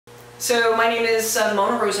So my name is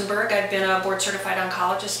Mona Rosenberg. I've been a board-certified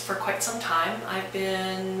oncologist for quite some time. I've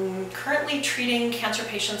been currently treating cancer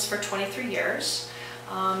patients for 23 years.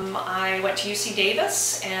 I went to UC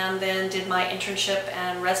Davis and then did my internship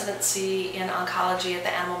and residency in oncology at the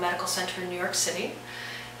Animal Medical Center in New York City.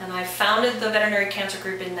 And I founded the Veterinary Cancer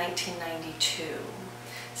Group in 1992.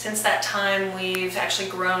 Since that time, we've actually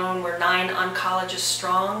grown. We're 9 oncologists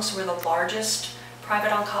strong, so we're the largest private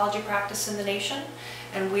oncology practice in the nation.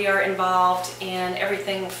 And we are involved in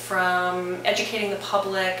everything from educating the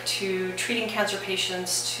public to treating cancer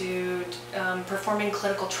patients to performing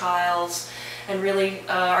clinical trials. And really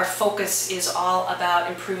our focus is all about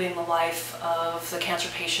improving the life of the cancer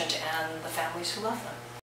patient and the families who love them.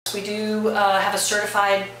 We do have a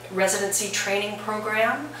certified residency training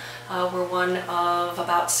program. We're one of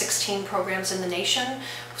about 16 programs in the nation.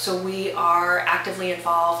 So we are actively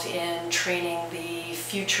involved in training the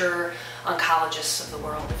future oncologists of the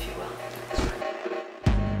world, if you will.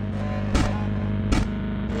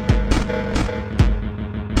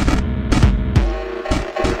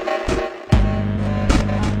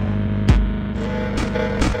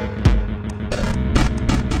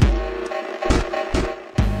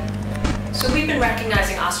 So we've been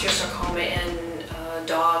recognizing osteosarcoma in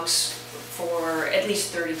dogs for at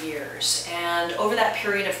least 30 years, and over that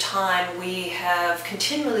period of time we have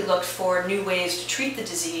continually looked for new ways to treat the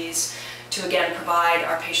disease to again provide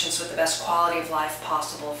our patients with the best quality of life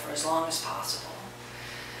possible for as long as possible.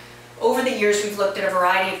 Over the years we've looked at a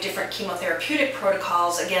variety of different chemotherapeutic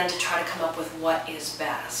protocols again to try to come up with what is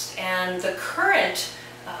best, and the current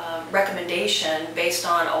recommendation based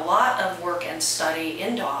on a lot of work and study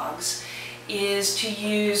in dogs is to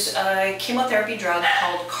use a chemotherapy drug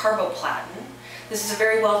called Carboplatin. This is a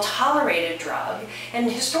very well tolerated drug,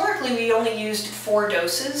 and historically we only used 4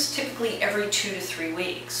 doses, typically every 2 to 3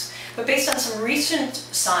 weeks. But based on some recent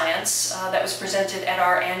science that was presented at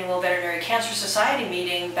our annual Veterinary Cancer Society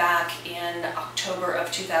meeting back in October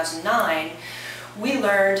of 2009, we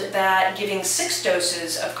learned that giving 6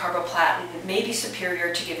 doses of Carboplatin may be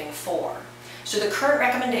superior to giving 4. So the current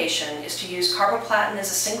recommendation is to use Carboplatin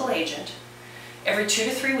as a single agent every 2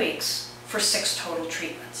 to 3 weeks for 6 total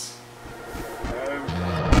treatments.